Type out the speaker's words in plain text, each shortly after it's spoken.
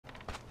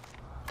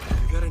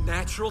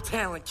Natural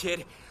talent,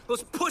 kid.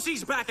 Those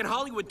pussies back in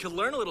Hollywood could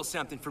learn a little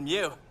something from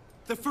you.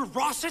 The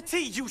ferocity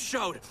you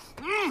showed.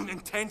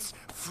 Intense,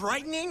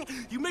 frightening.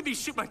 You made me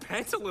shit my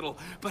pants a little,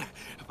 but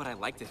I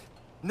liked it.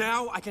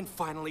 Now I can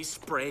finally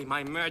spray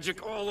my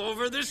magic all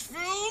over this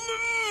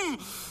film.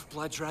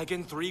 Blood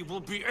Dragon 3 will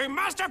be a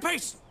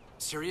masterpiece.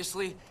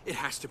 Seriously, it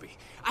has to be.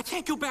 I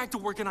can't go back to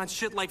working on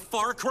shit like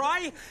Far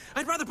Cry.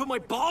 I'd rather put my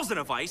balls in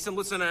a vice and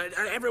listen to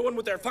everyone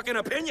with their fucking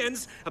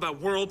opinions about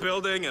world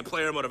building and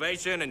player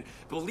motivation and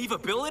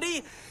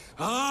believability.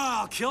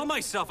 I'll kill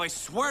myself, I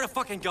swear to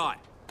fucking God.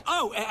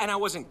 Oh, and I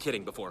wasn't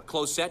kidding before.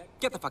 Closed set,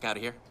 get the fuck out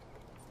of here.